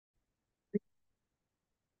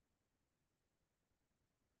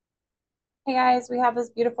Hey guys, we have this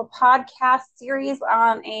beautiful podcast series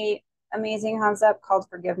on a amazing concept called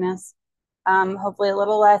forgiveness. Hopefully a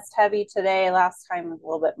little less heavy today. Last time was a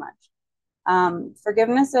little bit much.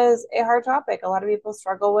 Forgiveness is a hard topic. A lot of people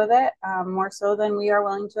struggle with it, more so than we are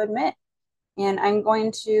willing to admit. And I'm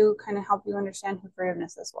going to kind of help you understand who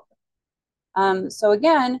forgiveness is. So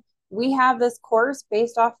again, we have this course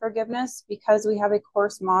based off forgiveness because we have a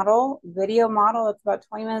course model, video model. It's about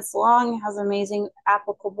 20 minutes long, has amazing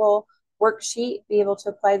applicable worksheet, be able to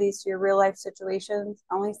apply these to your real life situations,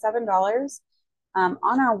 only $7. On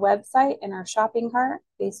our website in our shopping cart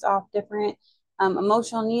based off different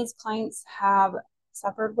emotional needs clients have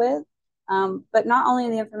suffered with. But not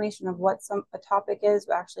only the information of what a topic is,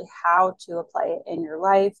 but actually how to apply it in your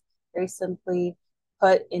life, very simply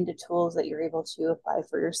put into tools that you're able to apply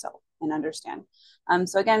for yourself and understand.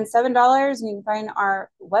 So again, $7, and you can find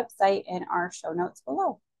our website in our show notes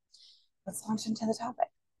below. Let's launch into the topic.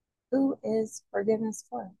 Who is forgiveness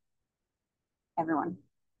for? Everyone.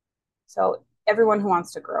 So everyone who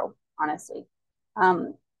wants to grow, honestly.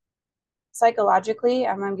 Um, Psychologically,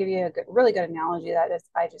 I'm going to give you a really good analogy that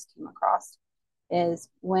I just came across is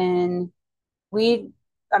when we,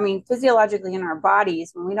 physiologically in our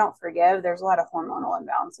bodies, when we don't forgive, there's a lot of hormonal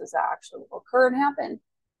imbalances that actually occur and happen.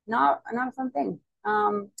 Not a fun thing.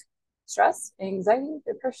 Stress, anxiety,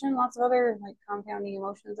 depression, lots of other like compounding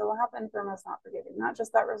emotions that will happen from us not forgiving, not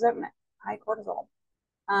just that resentment, high cortisol.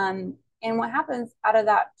 And what happens out of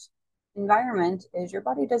that environment is your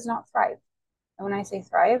body does not thrive. And when I say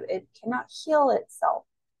thrive, it cannot heal itself.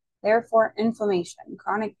 Therefore, inflammation,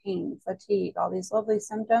 chronic pain, fatigue, all these lovely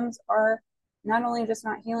symptoms are not only just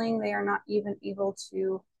not healing, they are not even able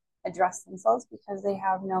to address themselves because they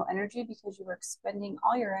have no energy because you were expending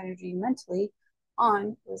all your energy mentally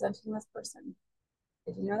on resenting this person.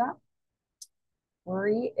 Did you know that?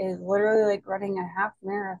 Worry is literally like running a half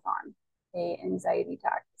marathon. A anxiety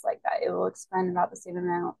attack is like that. It will expend about the same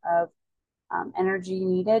amount of energy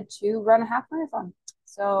needed to run a half marathon.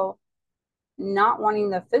 So not wanting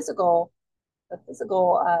the physical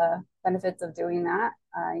benefits of doing that,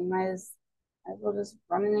 you might as well just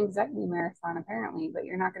run an anxiety marathon apparently, but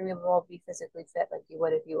you're not going to be able to be physically fit like you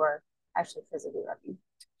would if you are actually physically running.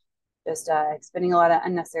 Just expending a lot of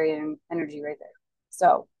unnecessary energy right there.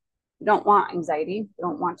 So we don't want anxiety. We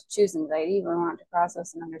don't want to choose anxiety. We want to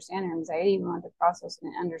process and understand our anxiety. We want to process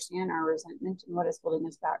and understand our resentment and what is holding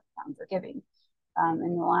us back from forgiving.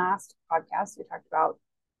 In the last podcast, we talked about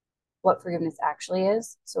what forgiveness actually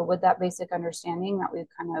is. So, with that basic understanding that we've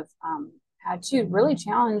kind of had to really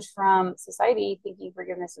challenge from society, thinking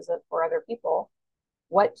forgiveness is for other people,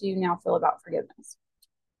 what do you now feel about forgiveness?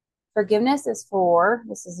 Forgiveness is for,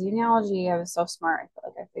 this is the analogy I was so smart, I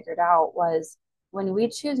feel like I figured out, was when we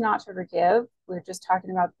choose not to forgive, we're just talking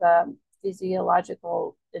about the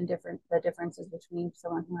physiological the differences between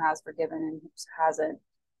someone who has forgiven and who hasn't,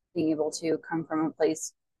 being able to come from a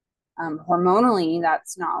place hormonally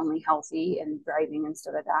that's not only healthy and thriving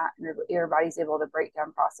instead of that, and your body's able to break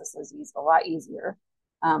down processes a lot easier.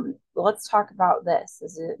 Let's talk about this.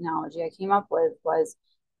 As an analogy I came up with was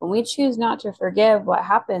when we choose not to forgive, what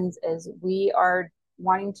happens is we are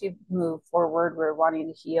wanting to move forward, we're wanting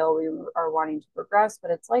to heal, we are wanting to progress, but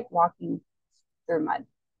it's like walking through mud.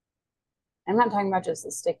 I'm not talking about just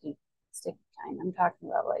the sticky kind. I'm talking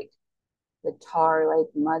about like the tar like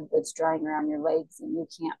mud that's drying around your legs and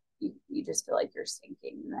you just feel like you're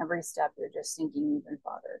sinking, and every step you're just sinking even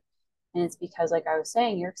farther. And it's because, like I was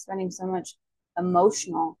saying, you're expending so much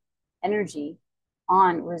emotional energy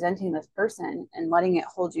on resenting this person and letting it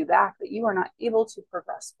hold you back that you are not able to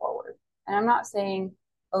progress forward. And I'm not saying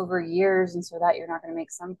over years and so that you're not going to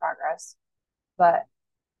make some progress, but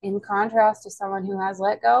in contrast to someone who has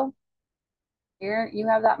let go, you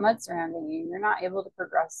have that mud surrounding you. You're not able to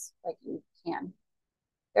progress like you can.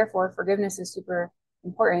 Therefore, forgiveness is super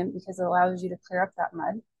important because it allows you to clear up that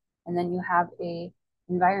mud, and then you have a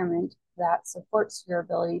environment that supports your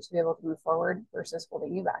ability to be able to move forward versus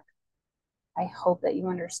holding you back. I hope that you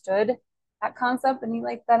understood that concept and you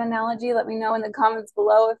liked that analogy. Let me know in the comments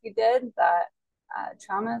below if you did. That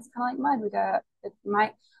trauma is kind of like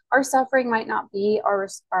mud. Our suffering might not be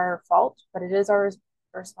our fault, but it is our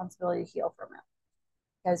responsibility to heal from it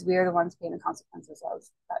because we are the ones paying the consequences of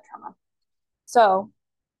that trauma. So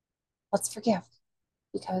let's forgive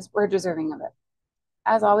because we're deserving of it.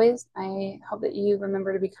 As always, I hope that you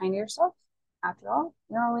remember to be kind to yourself. After all,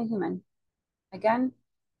 you're only human. Again,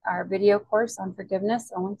 our video course on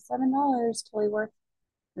forgiveness, only $7, totally worth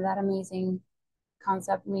that amazing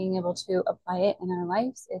concept, being able to apply it in our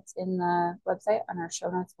lives. It's in the website on our show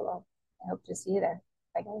notes below. I hope to see you there.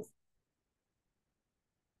 Bye, guys.